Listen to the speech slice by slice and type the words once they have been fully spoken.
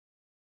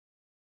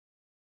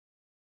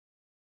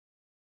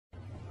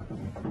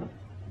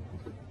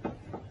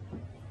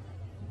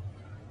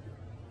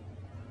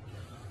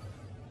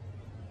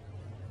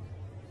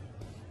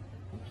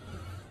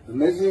The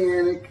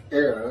Messianic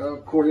era,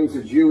 according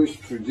to Jewish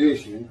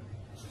tradition,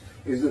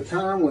 is a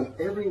time when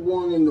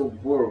everyone in the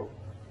world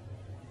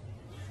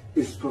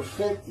is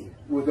perfected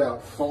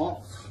without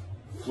faults,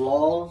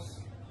 flaws,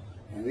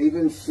 and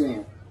even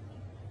sin.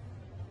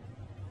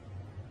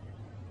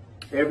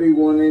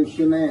 Everyone in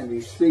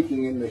humanity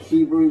speaking in the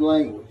Hebrew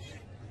language,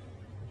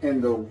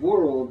 and the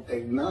world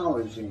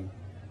acknowledging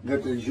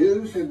that the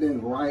Jews have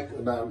been right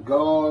about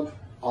God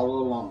all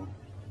along.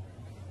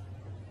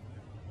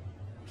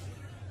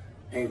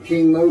 And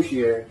King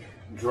Moshiach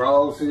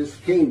draws his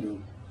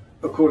kingdom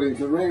according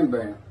to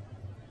Rambam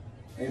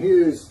and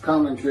his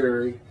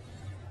commentary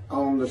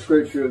on the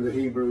scripture of the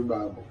Hebrew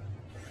Bible.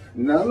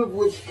 None of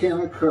which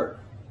can occur.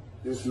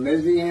 This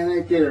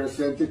Messianic era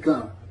said to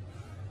come.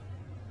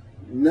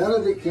 None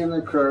of it can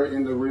occur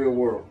in the real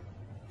world.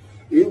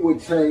 It would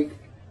take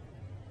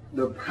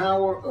the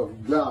power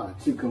of God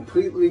to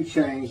completely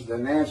change the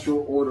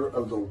natural order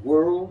of the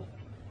world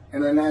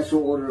and the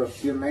natural order of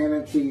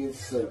humanity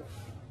itself.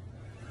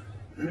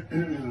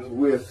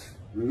 With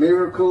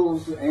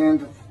miracles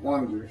and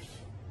wonders,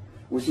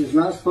 which is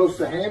not supposed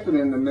to happen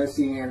in the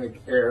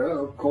Messianic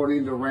era,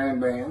 according to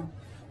Rambam,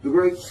 the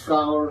great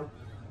scholar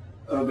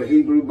of the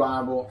Hebrew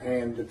Bible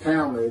and the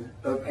Talmud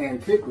of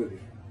antiquity.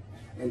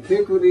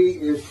 Antiquity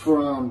is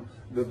from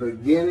the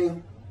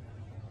beginning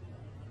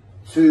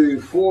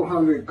to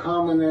 400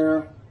 Common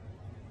Era,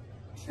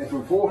 and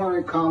from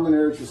 400 Common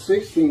Era to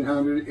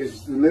 1600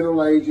 is the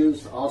Middle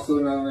Ages, also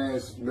known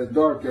as the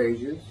Dark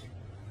Ages.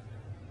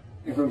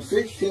 And from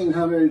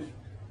 1600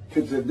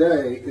 to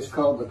today is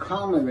called the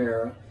Common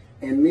Era,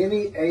 and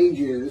many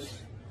ages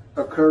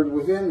occurred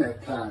within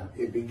that time.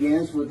 It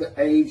begins with the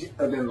age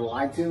of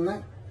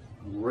enlightenment,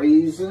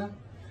 reason,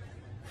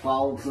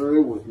 followed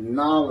through with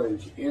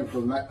knowledge,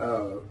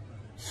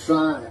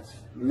 science,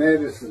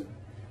 medicine,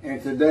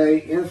 and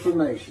today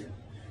information,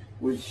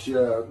 which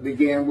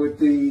began with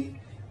the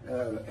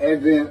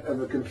advent of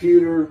the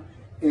computer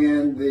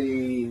in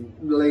the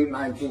late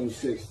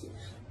 1960s.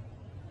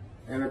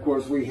 And of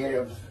course we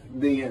have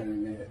the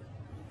internet.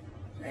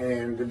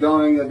 And the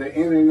dawning of the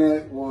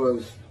internet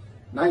was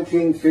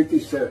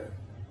 1957,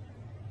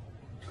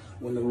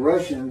 when the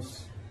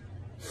Russians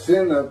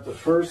sent up the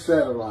first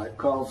satellite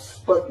called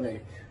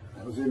Sputnik.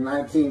 That was in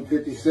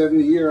 1957,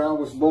 the year I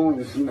was born,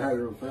 as a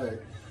matter of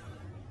fact.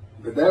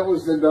 But that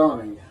was the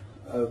dawning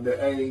of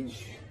the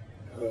age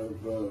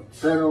of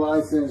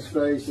satellites in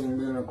space,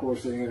 and then of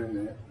course the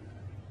internet.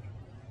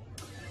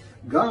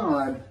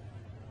 God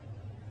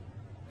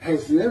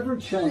has never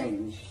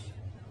changed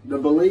the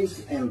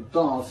beliefs and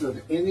thoughts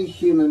of any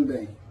human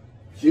being,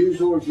 Jews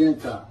or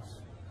Gentiles.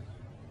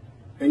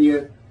 And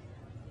yet,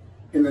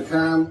 in the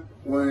time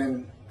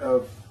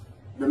of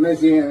the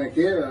Messianic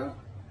era,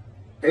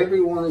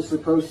 everyone is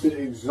supposed to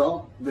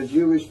exalt the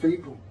Jewish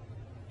people,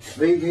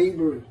 speak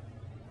Hebrew.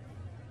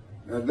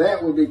 Now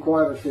that would be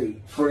quite a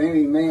feat for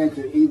any man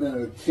to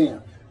even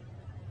attempt.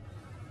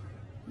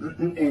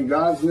 And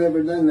God's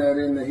never done that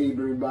in the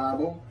Hebrew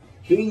Bible.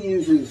 He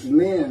uses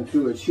men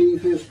to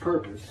achieve his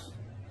purpose.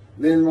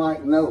 Men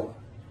like Noah,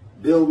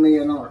 build me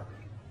an ark.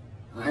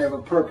 I have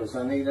a purpose,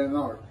 I need an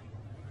ark.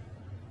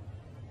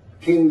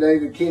 King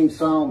David, King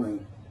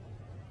Solomon,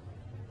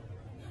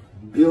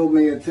 build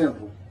me a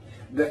temple.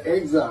 The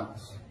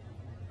exiles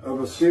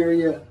of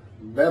Assyria,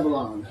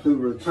 Babylon, who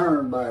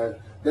returned by a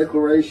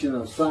declaration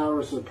of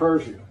Cyrus of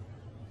Persia,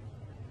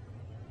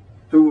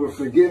 who were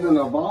forgiven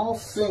of all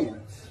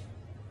sins.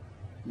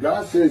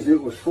 God says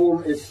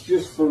it's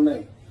just for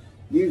me.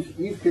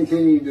 You've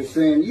continued to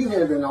sin. You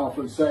haven't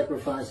offered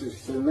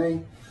sacrifices to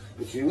me.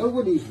 But you know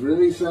what he's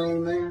really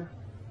saying there?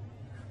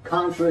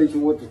 Contrary to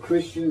what the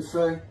Christians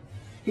say,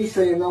 he's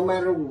saying no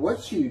matter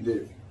what you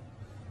do,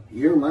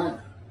 you're mine.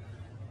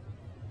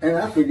 And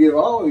I forgive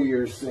all of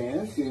your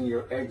sins in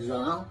your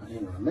exile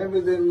and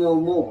remember them no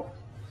more.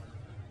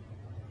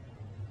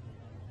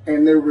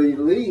 And they're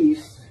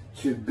released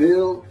to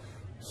build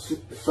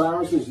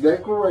Cyrus's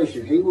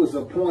declaration. He was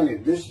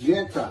appointed, this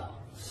Gentile,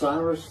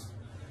 Cyrus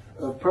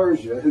of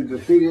Persia, who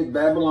defeated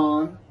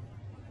Babylon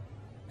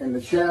and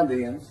the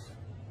Chaldeans,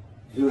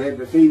 who had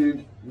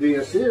defeated the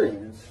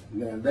Assyrians.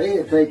 Now, they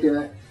had taken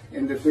it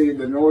and defeated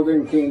the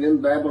northern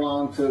kingdom.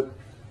 Babylon took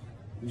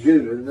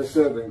Judah, the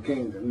southern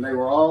kingdom. They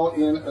were all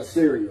in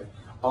Assyria.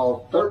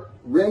 All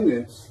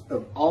remnants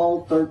of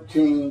all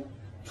 13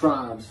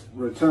 tribes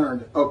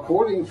returned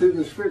according to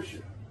the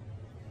scripture.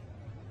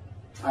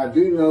 I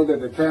do know that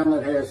the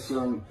Talmud has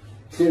some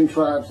 10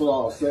 tribes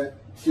lost. That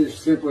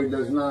just simply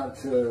does not...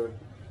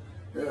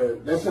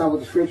 that's not what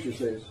the scripture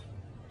says.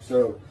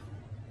 So,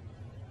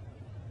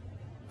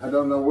 I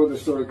don't know where the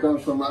story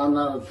comes from. I'm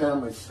not a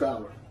Talmud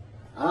scholar.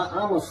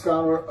 I'm a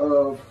scholar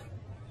of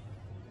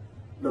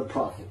the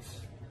prophets.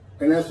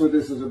 And that's what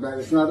this is about.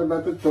 It's not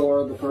about the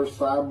Torah, the first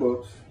 5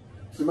 books.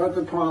 It's about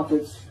the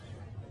prophets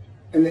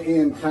and the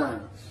end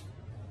times.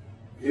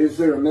 Is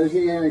there a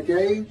Messianic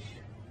age?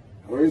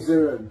 Or is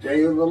there a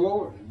day of the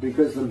Lord?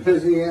 Because the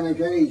Messianic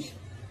age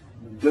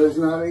does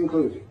not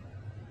include it.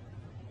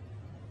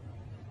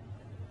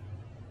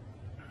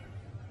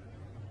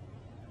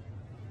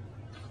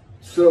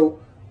 So,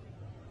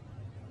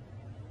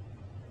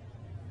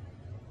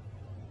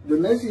 the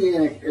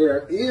Messianic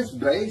era is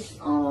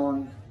based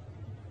on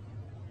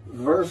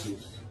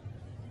verses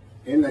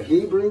in the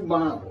Hebrew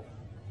Bible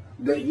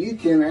that you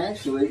can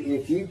actually,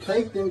 if you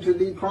take them to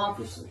be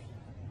prophecy,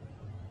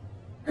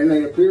 and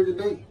they appear to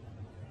be,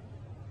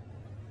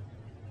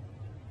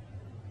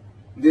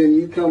 then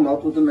you come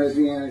up with the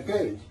Messianic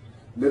age.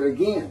 But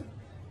again,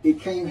 it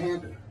can't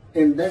happen.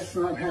 And that's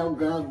not how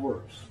God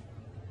works.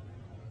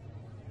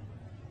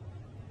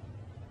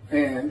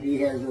 And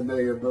he has a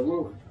day of the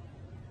Lord.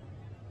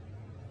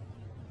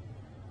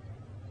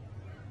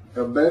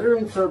 A better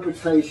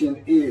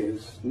interpretation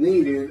is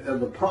needed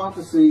of the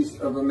prophecies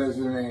of the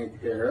Messianic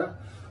era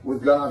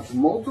with God's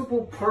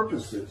multiple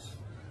purposes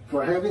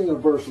for having a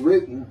verse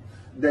written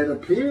that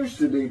appears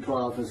to be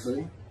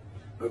prophecy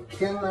but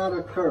cannot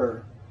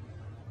occur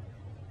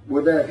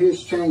without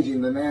his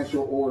changing the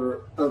natural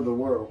order of the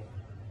world.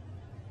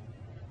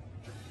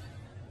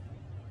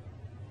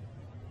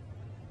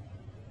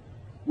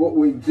 What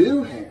we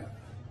do have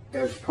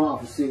as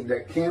prophecy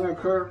that can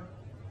occur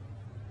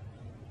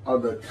are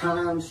the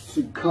times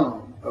to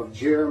come of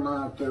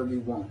Jeremiah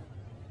 31.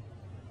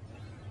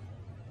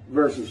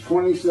 Verses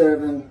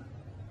 27,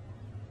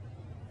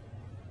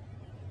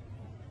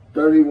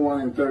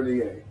 31, and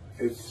 38.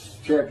 It's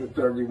chapter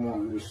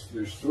 31.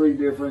 There's three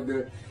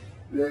different,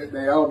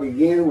 they all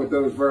begin with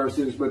those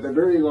verses, but they're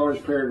very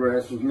large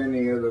paragraphs with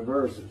many other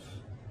verses.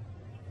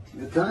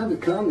 The time to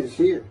come is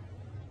here.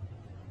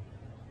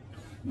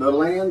 The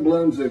land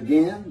blooms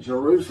again.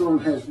 Jerusalem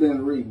has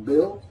been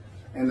rebuilt.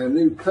 And the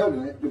new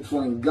covenant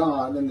between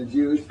God and the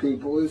Jewish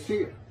people is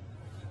here.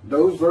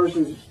 Those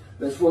verses,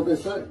 that's what they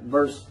say.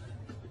 Verse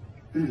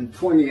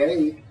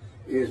 28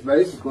 is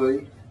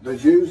basically, the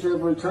Jews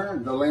have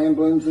returned. The land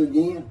blooms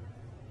again.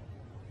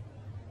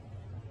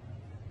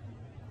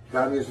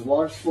 God is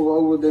watchful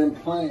over them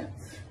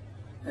plants.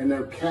 And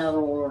their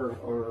cattle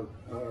are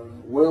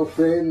well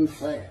fed and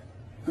fat.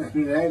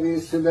 And that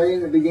is today.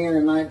 And it began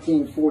in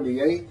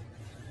 1948.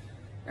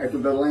 After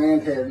the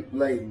land had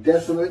laid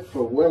desolate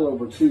for well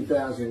over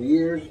 2,000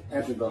 years,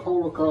 after the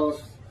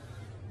Holocaust,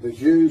 the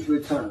Jews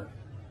returned.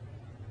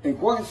 And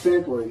quite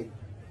simply,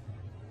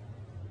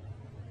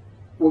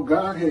 what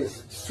God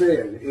has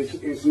said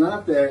is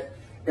not that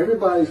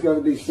everybody's got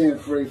to be sin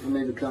free for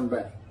me to come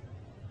back,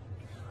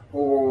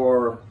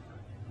 or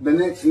the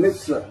next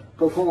mitzvah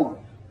performed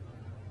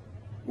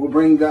will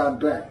bring God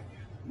back.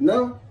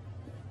 No,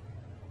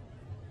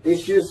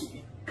 it's just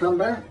come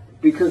back.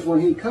 Because when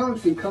he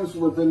comes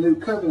with a new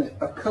covenant,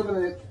 a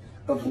covenant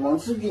of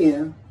once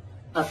again,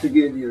 I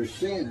forgive your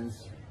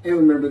sins and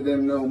remember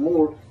them no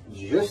more,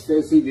 just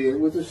as he did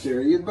with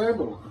Assyria and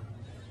Babylon.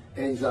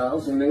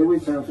 Exiles and their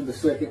return for the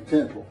second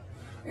temple.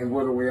 And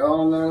what do we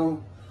all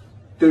know?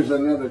 There's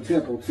another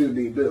temple to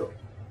be built.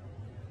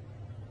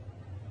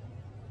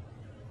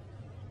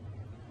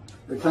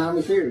 The time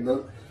is here.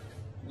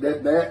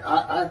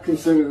 I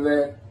consider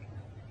that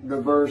the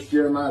verse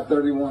Jeremiah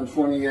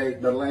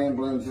 31:28, the land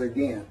blooms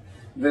again.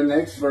 The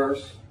next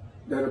verse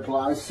that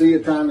applies, see, a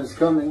time is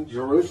coming,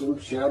 Jerusalem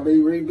shall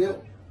be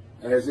rebuilt,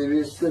 as it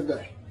is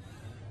today.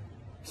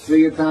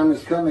 See, a time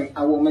is coming,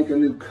 I will make a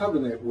new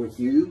covenant with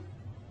you,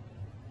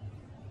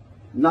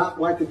 not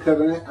like the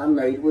covenant I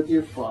made with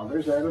your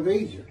fathers out of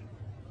Egypt,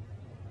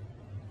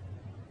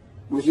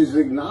 which is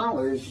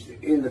acknowledged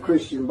in the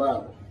Christian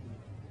Bible.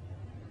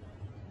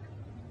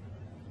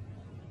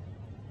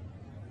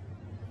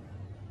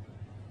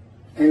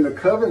 And the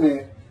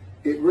covenant,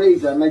 it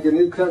reads, I make a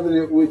new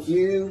covenant with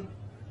you.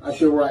 I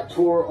shall write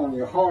Torah on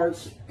your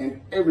hearts, and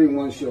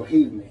everyone shall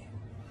heed me.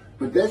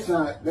 But that's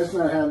not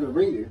how to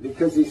read it,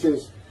 because he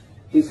says,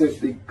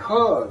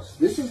 because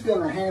this is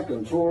going to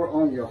happen, Torah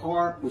on your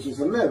heart, which is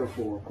a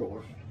metaphor, of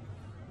course.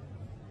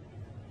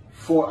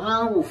 For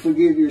I will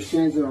forgive your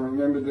sins and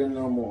remember them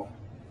no more.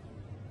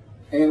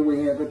 And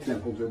we have a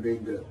temple to be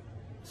built.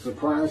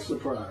 Surprise,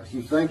 surprise.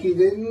 You think he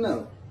didn't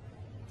know?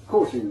 Of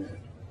course he knew.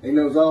 He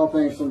knows all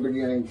things from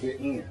beginning to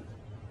end.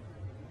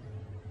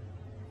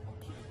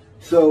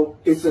 So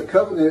it's a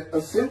covenant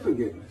of sin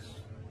forgiveness.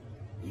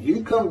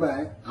 You come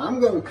back, I'm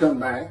going to come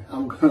back.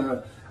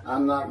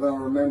 I'm not going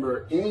to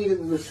remember any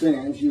of the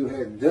sins you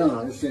have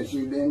done since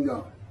you've been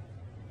gone.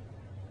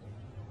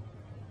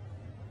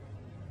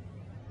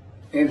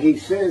 And he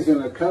says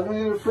in a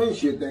covenant of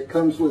friendship that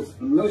comes with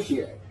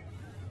Moshiach,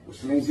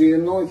 which means the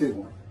anointed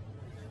one,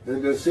 the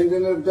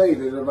descendant of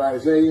David of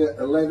Isaiah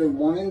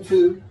 11:1 and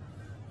 2,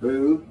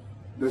 who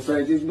the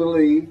sages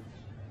believe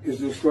is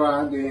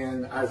described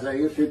in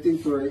Isaiah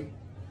 53,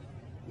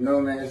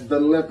 known as the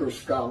leper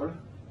scholar.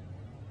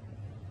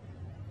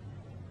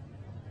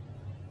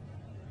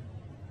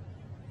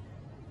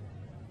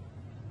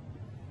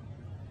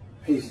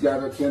 He's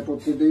got a temple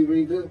to be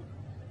rebuilt.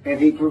 And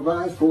he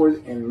provides for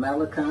it in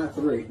Malachi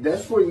 3.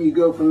 That's where you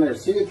go from there.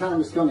 See, the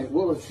time is coming.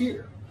 Well, it's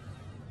here.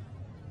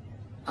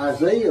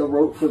 Isaiah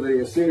wrote for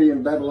the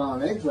Assyrian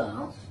Babylon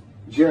exiles.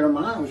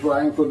 Jeremiah was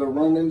writing for the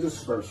Roman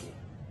dispersal,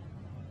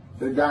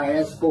 the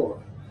diaspora.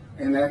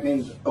 And that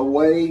means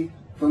away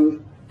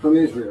from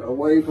Israel,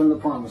 away from the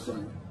promised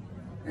land.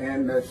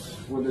 And that's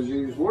where the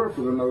Jews were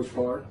for the most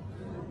part,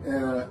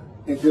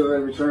 until they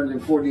returned in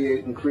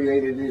 48 and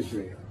created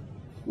Israel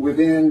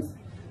within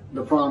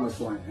the promised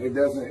land.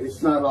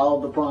 It's not all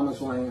the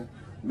promised land,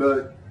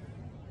 but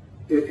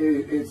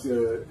it's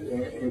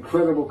an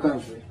incredible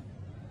country.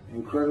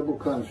 Incredible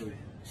country.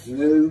 It's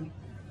new.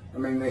 I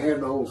mean, they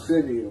have the whole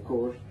city, of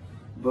course,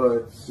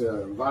 but it's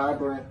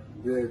vibrant.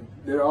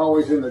 They're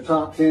always in the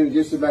top 10,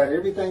 just about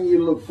everything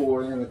you look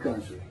for in the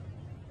country.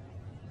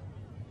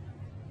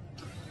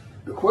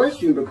 The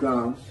question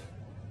becomes,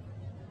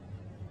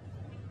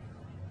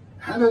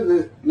 now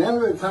that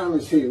the time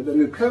is here, the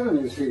new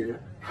covenant is here,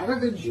 how do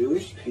the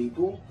Jewish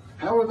people,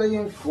 how are they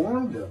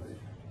informed of it?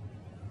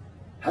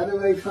 How do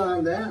they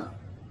find out?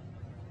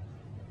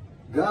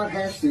 God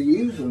has to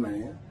use a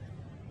man.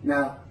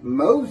 Now,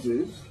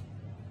 Moses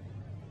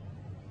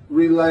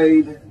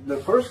relayed the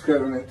first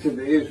covenant to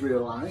the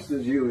Israelites,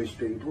 the Jewish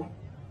people.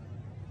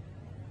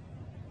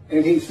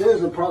 And he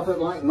says a prophet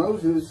like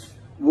Moses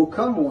will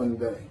come one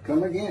day,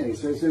 come again. He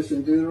says this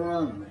in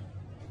Deuteronomy.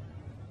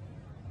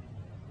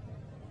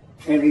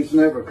 And he's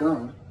never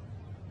come.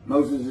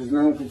 Moses is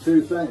known for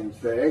two things: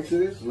 the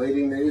Exodus,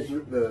 leading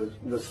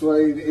the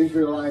slave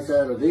Israelites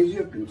out of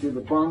Egypt into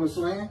the promised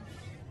land,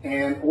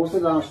 and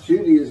Orthodox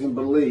Judaism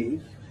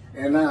believes,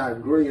 and I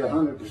agree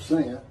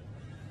 100%,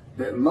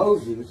 that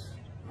Moses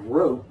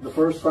wrote the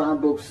first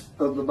 5 books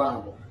of the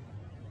Bible,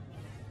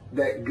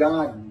 that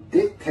God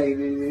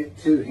dictated it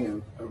to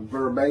him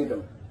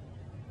verbatim,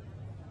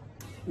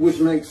 which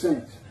makes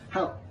sense.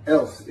 How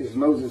else is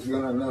Moses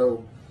going to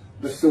know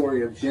the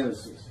story of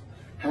Genesis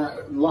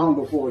long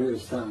before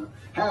his time?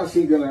 How is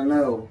he going to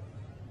know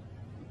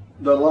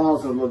the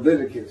laws of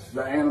Leviticus,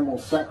 the animal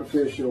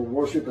sacrificial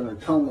worship and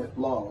atonement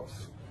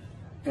laws,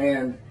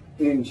 and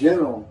in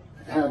general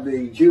how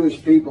the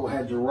Jewish people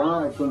had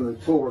derived from the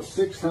Torah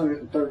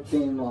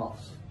 613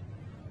 laws?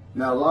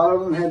 Now, a lot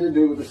of them had to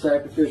do with the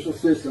sacrificial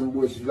system,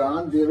 which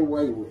God did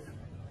away with.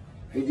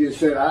 He just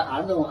said,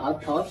 I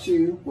taught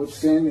you what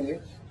sin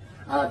is.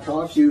 I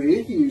taught you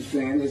if you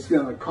sin, it's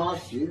going to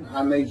cost you.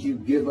 I made you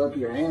give up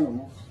your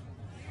animals.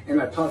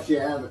 And I taught you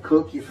how to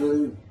cook your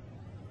food.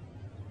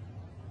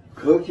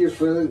 Cook your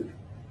food.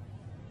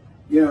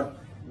 You know,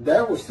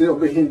 that was still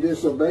being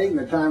disobeyed in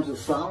the times of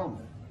Solomon.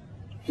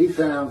 He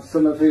found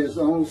some of his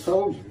own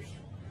soldiers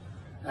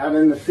out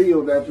in the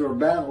field after a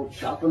battle,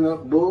 chopping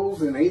up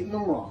bulls and eating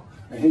them raw.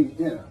 And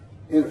he,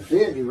 in a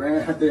fit, he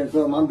ran out there and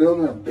told them, I'm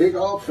building a big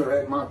altar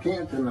at my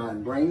camp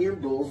tonight. Bring your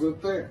bulls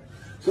up there.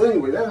 So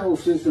anyway, that whole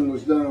system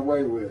was done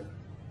away with.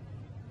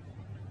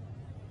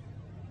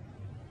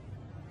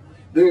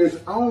 There's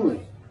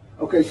only,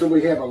 okay, so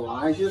we have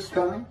Elijah's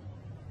coming.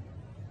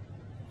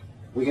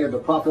 We have the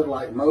prophet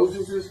like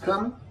Moses is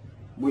coming.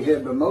 We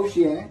have the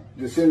Moshiach,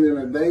 descendant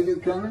of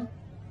David, coming.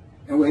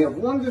 And we have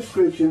one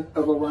description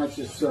of a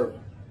righteous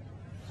servant.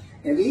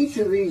 And each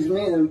of these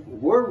men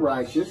were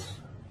righteous,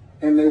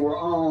 and they were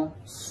all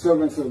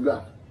servants of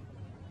God.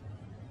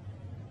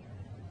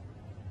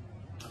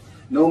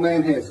 No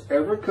man has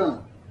ever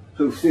come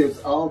who fits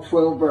all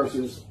 12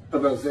 verses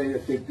of Isaiah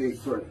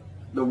 53.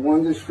 The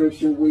one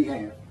description we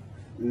have.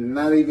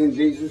 Not even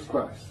Jesus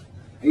Christ.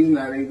 He's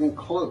not even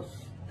close.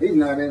 He's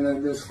not in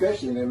a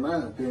discussion, in my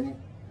opinion.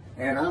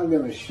 And I'm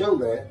going to show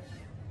that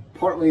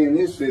partly in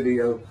this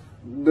video,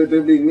 but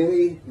there'll be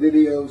many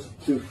videos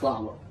to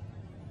follow.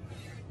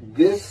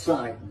 This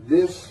site,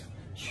 this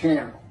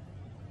channel,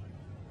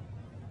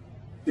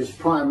 is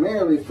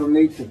primarily for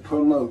me to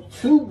promote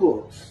 2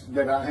 books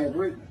that I have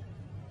written.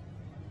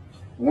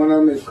 One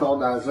of them is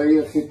called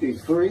Isaiah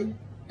 53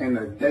 and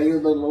the Day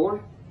of the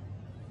Lord,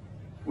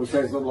 which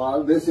has a lot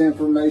of this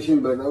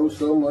information, but oh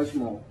so much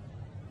more.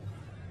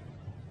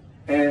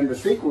 And the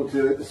sequel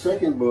to it, the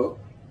second book,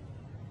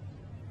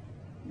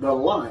 The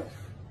Life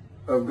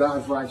of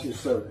God's Righteous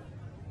Servant.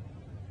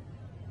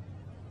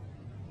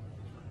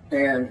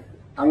 And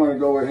I'm going to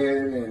go ahead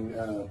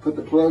and put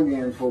the plug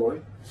in for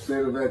it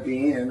instead of at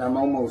the end. I'm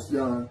almost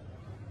done.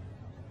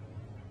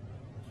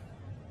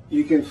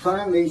 You can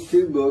find these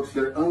 2 books.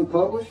 They're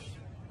unpublished.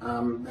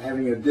 I'm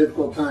having a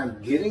difficult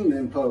time getting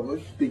them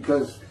published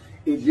because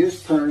it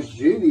just turns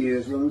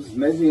Judaism's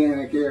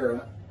Messianic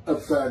era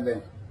upside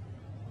down.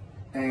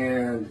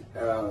 And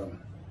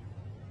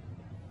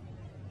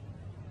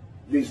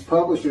these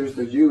publishers,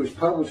 the Jewish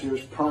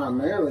publishers,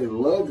 primarily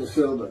love to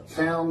sell the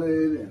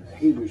Talmud and the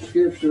Hebrew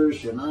Scriptures,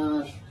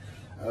 Shanash.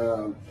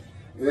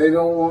 They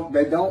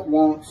don't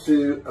want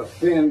to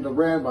offend the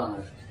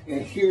rabbis.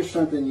 And here's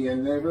something you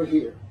never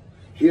hear.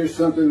 Here's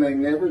something they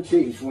never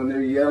teach when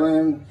they're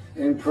yelling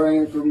and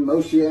praying for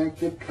Moshiach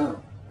to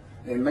come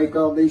and make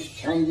all these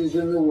changes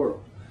in the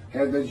world.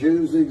 Have the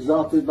Jews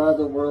exalted by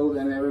the world,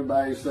 and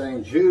everybody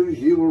saying, Jews,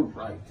 you were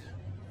right.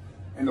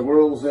 And the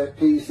world's at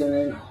peace and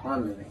in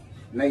harmony.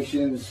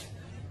 Nations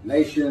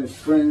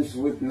friends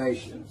with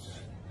nations.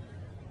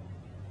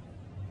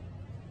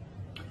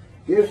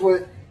 Here's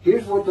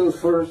what those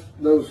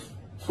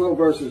 12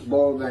 verses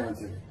boil down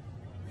to.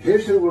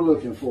 Here's who we're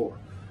looking for.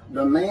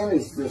 The man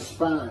is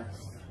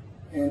despised.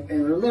 And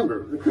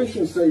remember, the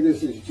Christians say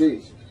this is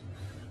Jesus.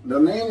 The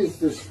man is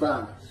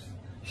despised,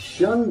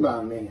 shunned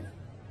by men,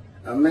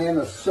 a man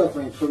of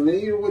suffering,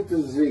 familiar with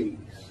disease.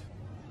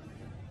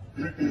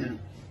 And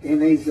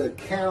he's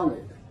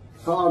accounted,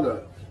 thought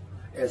of,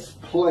 as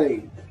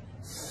plagued,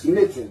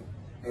 smitten,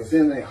 as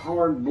in a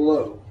hard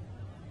blow,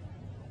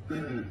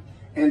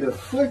 and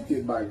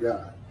afflicted by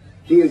God.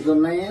 He is a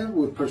man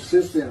with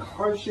persistent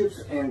hardships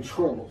and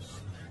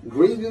troubles,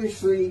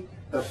 grievously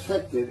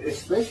affected,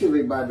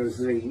 especially by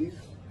disease,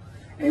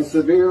 and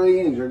severely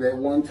injured at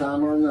one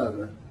time or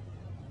another.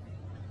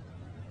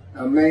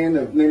 A man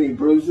of many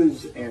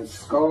bruises and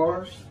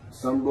scars.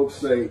 Some books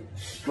say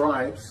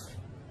stripes.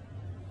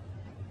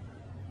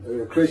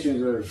 The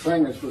Christians are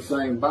famous for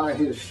saying, by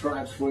his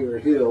stripes we are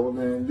healed.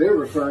 And they're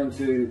referring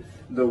to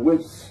the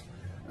whips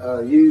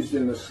used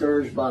in the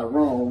scourge by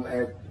Rome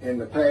in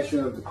the Passion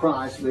of the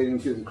Christ leading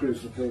to the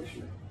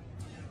crucifixion.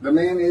 The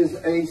man is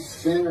a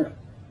sinner.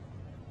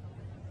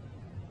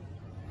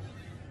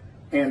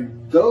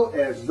 And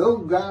as though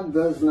God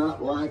does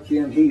not like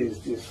him, he is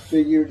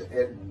disfigured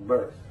at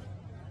birth.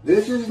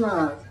 This is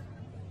not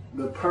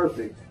the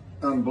perfect,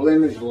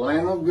 unblemished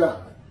Lamb of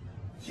God,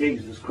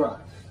 Jesus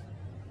Christ.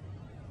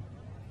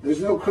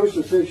 There's no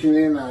crucifixion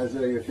in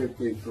Isaiah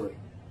 53.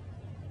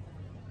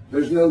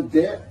 There's no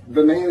death.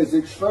 The man is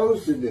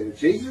exposed to death.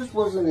 Jesus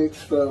wasn't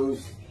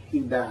exposed,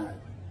 he died.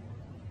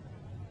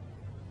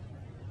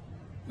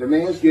 The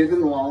man's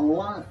given long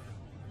life.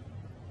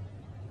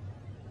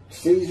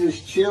 Sees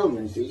his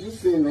children.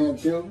 Jesus didn't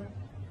have children.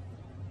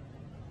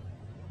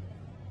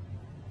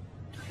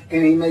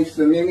 And he makes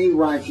the many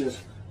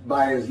righteous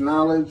by his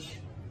knowledge.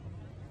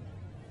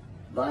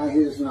 By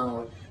his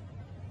knowledge.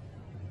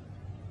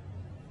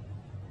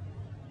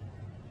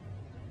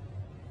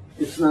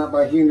 It's not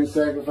by human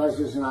sacrifice.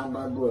 It's not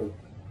by blood.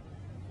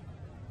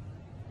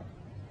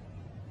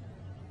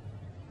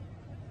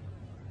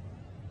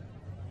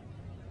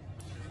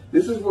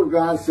 This is what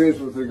God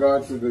says with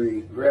regard to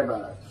the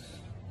rabbis,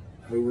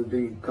 who would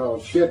be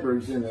called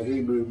shepherds in the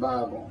Hebrew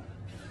Bible.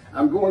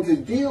 I'm going to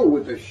deal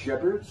with the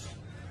shepherds.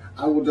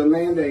 I will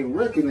demand a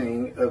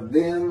reckoning of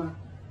them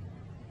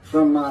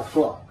from my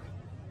flock,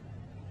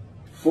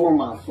 for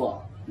my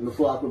flock. And the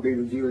flock would be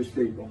the Jewish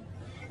people.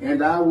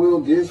 And I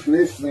will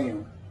dismiss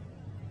them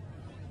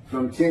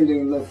from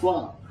tending the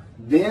flock.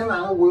 Then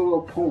I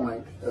will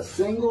appoint a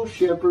single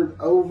shepherd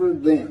over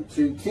them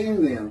to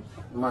tend them,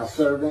 my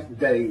servant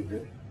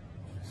David.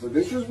 So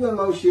this is when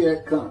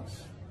Moshiach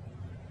comes.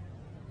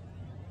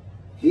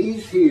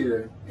 He's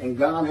here, and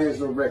God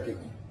has a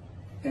reckoning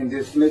and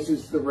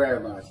dismisses the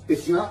rabbis.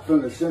 It's not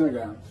from the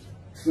synagogues.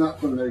 It's not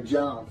from their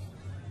jobs.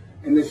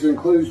 And this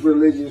includes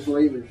religious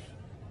leaders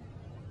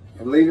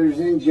and leaders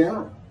in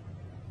general.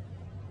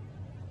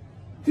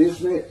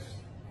 Dismissed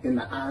in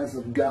the eyes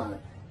of God.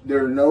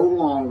 They're no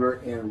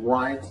longer in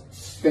right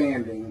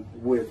standing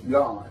with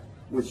God,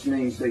 which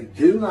means they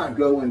do not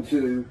go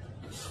into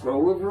the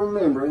scroll of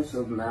remembrance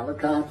of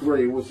Malachi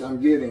 3, which I'm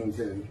getting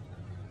to,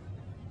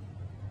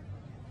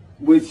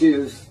 which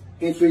is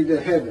entry to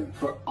heaven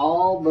for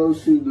all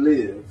those who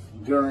live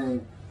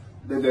during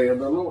the day of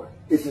the Lord.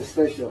 It's a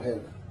special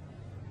heaven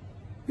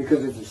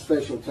because it's a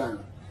special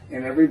time.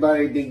 And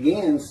everybody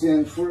begins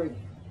sin-free.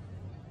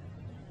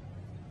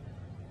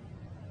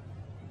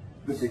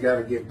 But you got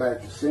to get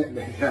back to sin.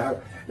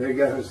 They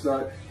got to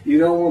start. You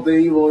don't want the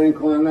evil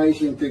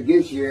inclination to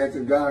get you after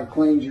God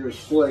cleans your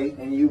slate,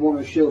 and you want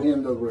to show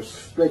him the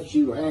respect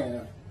you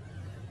have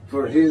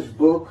for his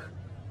book,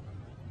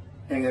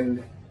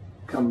 and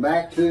come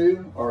back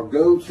to or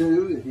go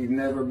to, if you've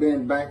never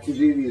been back to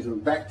Judaism,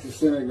 back to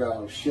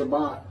synagogue,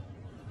 Shabbat.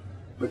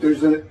 But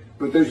there's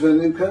a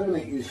new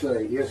covenant, you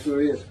say. Yes,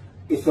 there is.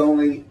 It's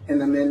only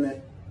an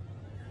amendment.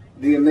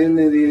 The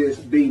amendment is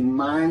be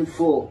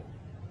mindful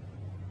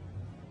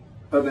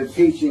of the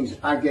teachings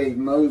I gave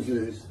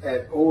Moses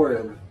at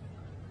Oreb,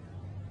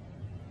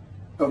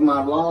 of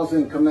my laws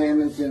and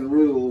commandments and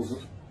rules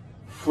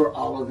for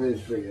all of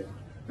Israel.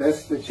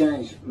 That's the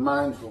change,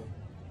 mindful.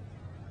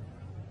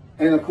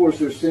 And of course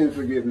there's sin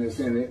forgiveness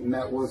in it, and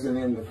that wasn't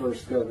in the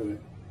first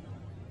covenant.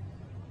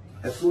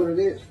 That's what it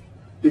is.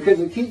 Because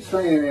it keeps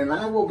saying, and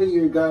I will be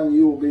your God and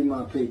you will be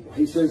my people.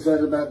 He says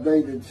that about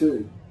David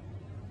too.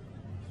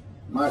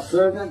 My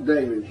servant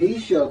David, he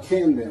shall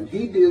tend them.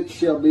 He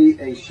shall be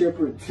a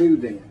shepherd to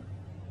them,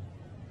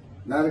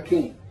 not a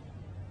king.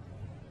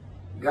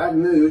 God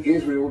knew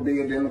Israel would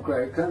be a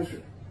democratic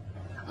country.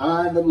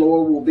 I, the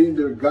Lord, will be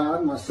their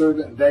God. My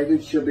servant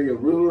David shall be a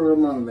ruler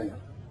among them.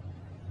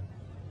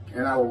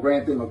 And I will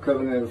grant them a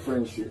covenant of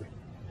friendship.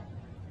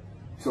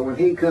 So when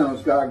he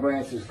comes, God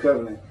grants his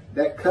covenant.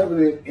 That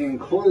covenant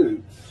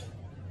includes,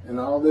 and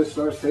all this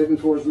starts heading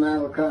towards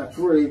Malachi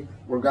 3,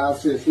 where God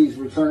says he's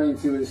returning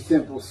to his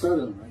temple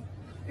suddenly,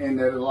 and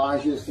that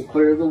Elijah is to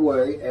clear the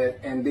way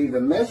and be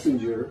the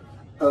messenger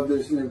of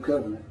this new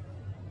covenant.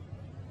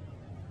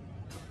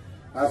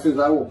 I says,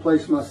 I will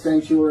place my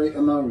sanctuary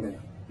among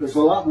them. There's a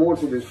lot more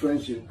to this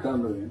friendship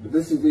coming, but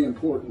this is the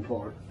important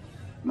part.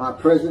 My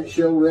presence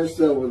shall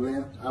rest over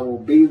them. I will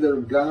be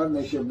their God, and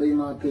they shall be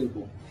my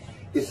people.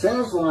 It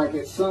sounds like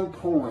at some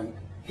point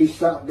he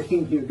stopped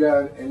being your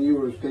God and you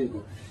were his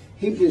people.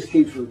 He just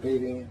keeps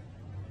repeating it.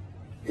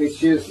 It's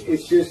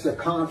just a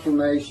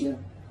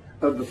confirmation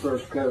of the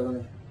first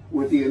covenant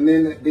with the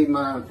amendment, be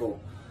mindful.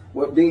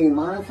 What being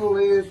mindful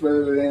is,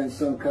 rather than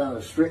some kind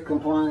of strict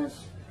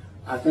compliance,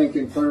 I think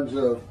in terms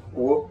of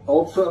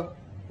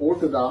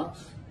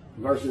ultra-Orthodox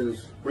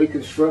versus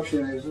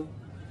Reconstructionism,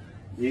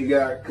 you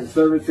got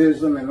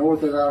conservatism and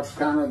Orthodox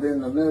kind of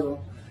in the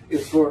middle.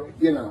 It's for,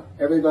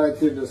 everybody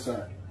to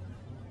decide.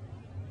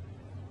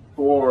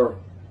 Or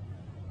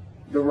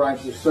the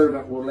righteous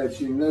servant will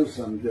let you know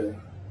someday.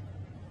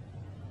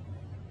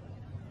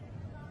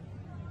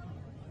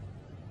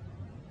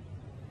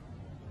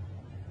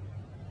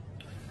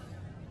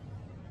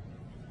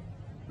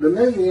 The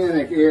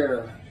Messianic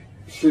era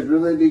should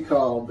really be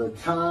called the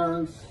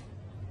times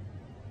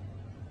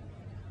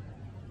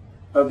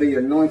of the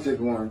Anointed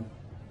One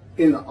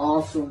in the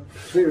awesome,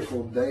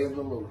 fearful day of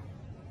the Lord.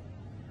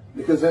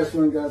 Because that's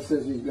when God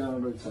says he's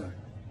going to return.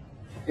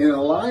 And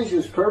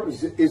Elijah's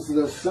purpose is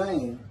the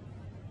same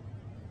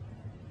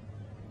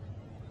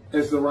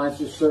as the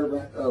righteous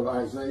servant of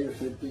Isaiah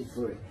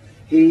 53.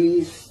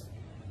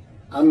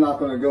 I'm not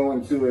going to go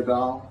into it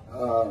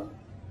all.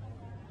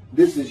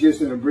 This is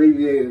just an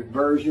abbreviated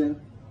version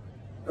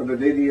of a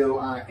video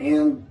I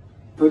am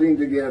putting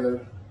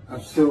together. I'm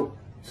still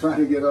trying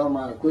to get all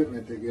my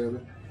equipment together.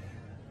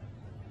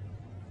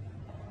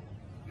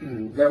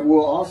 That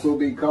will also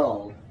be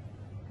called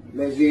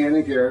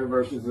Messianic Era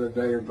versus the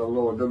Day of the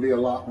Lord. There'll be a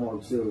lot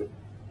more to it.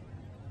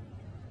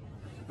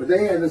 But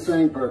they have the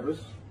same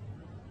purpose.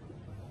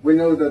 We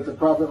know that the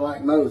prophet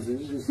like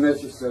Moses is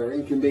necessary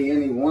and can be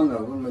any one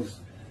of them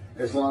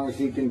as long as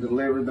he can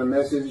deliver the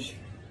message.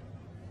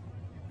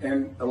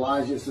 And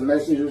Elijah's the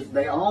messengers.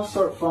 They all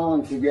start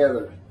falling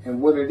together.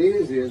 And what it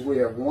is we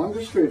have one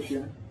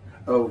description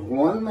of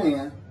one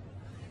man,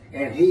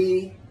 and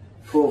he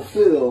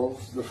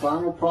fulfills the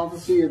final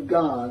prophecy of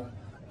God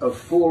of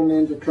 4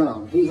 men to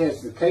come. He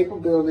has the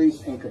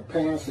capabilities and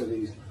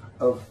capacities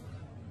of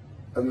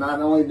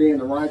not only being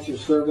the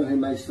righteous servant who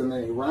makes the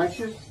many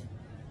righteous,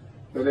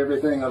 but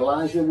everything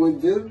Elijah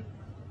would do,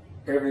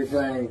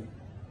 everything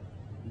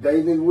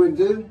David would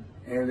do,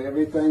 and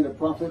everything the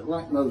prophet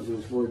like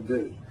Moses would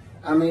do.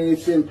 I mean,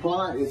 it's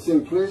implied, it's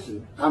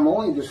implicit. I'm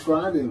only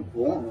describing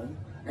one,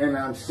 and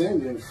I'm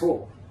sending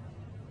 4.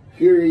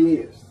 Here he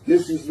is.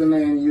 This is the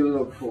man you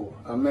look for,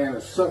 a man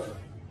of suffering,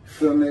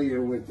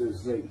 familiar with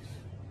disease.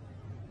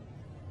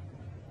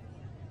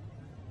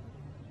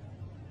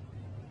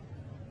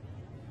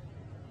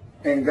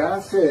 And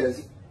God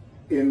says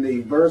in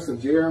the verse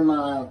of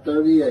Jeremiah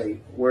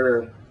 38,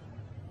 where,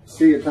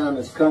 see, a time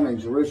is coming,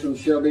 Jerusalem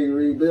shall be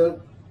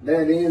rebuilt,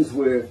 that ends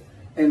with,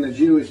 and the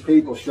Jewish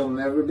people shall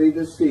never be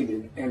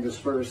defeated and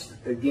dispersed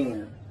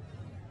again.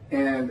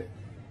 And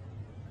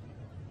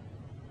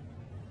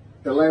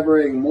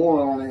elaborating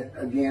more on it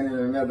again in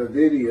another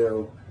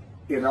video,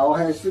 it all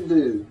has to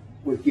do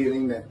with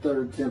getting that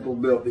third temple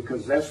built,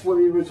 because that's what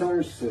he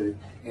returns to.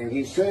 And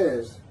he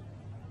says,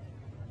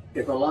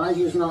 if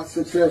Elijah's not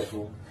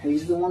successful,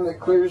 he's the one that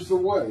clears the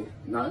way,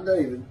 not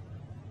David.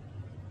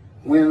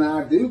 When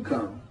I do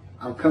come,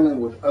 I'm coming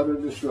with utter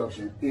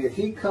destruction. If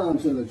he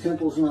comes and the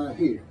temple's not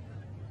here,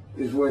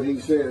 is what he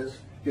says,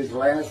 his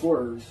last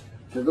words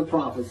to the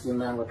prophets in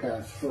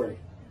Malachi 3.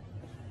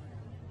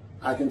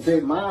 I can say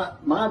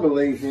my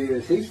belief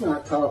is he's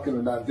not talking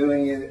about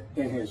doing it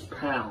in his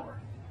power.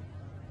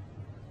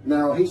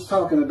 No, he's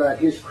talking about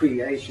his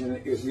creation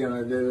is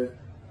going to do it.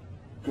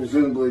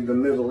 Presumably the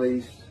Middle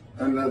East,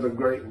 another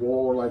great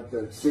war like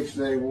the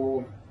 6-Day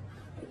War.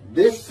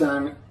 This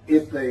time,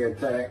 if they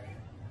attack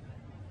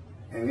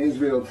and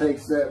Israel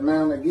takes that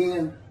mount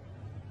again,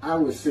 I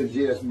would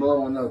suggest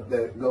blowing up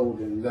that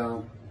Golden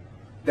Dome.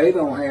 They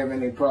don't have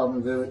any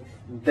problem doing it.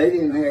 They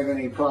didn't have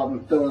any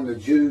problem throwing the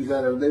Jews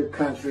out of their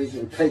countries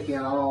and taking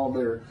all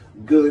their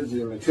goods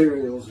and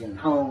materials and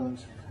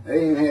homes. They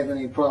didn't have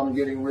any problem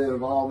getting rid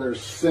of all their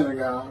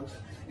synagogues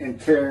and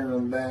tearing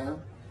them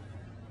down.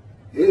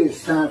 It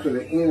is time for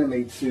the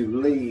enemy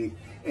to leave.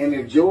 And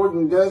if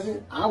Jordan does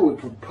it, I would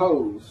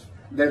propose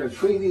that a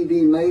treaty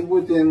be made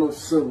with them of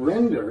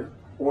surrender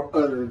or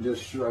utter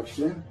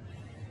destruction,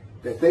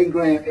 that they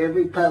grant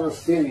every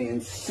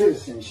Palestinian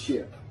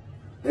citizenship.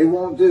 They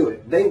won't do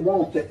it. They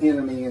want the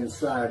enemy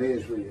inside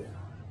Israel.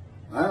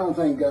 I don't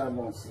think God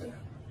wants that.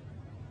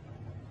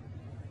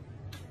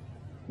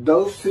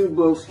 Those 2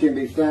 books can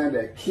be found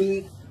at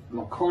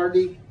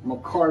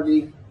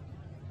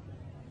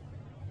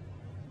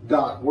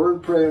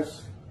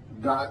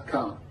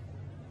keithmccarty.wordpress.com.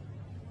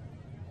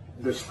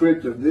 The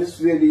script of this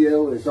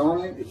video is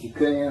on it. If you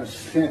couldn't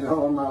understand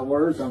all my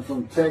words, I'm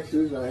from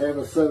Texas. I have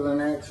a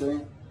southern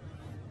accent.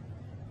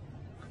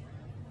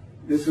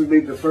 This will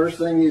be the first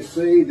thing you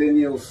see. Then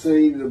you'll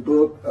see the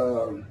book,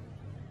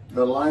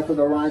 The Life of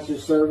the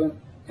Righteous Servant,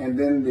 and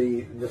then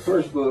the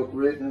first book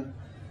written,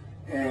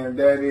 and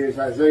that is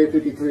Isaiah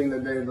 53 and the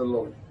Day of the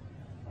Lord.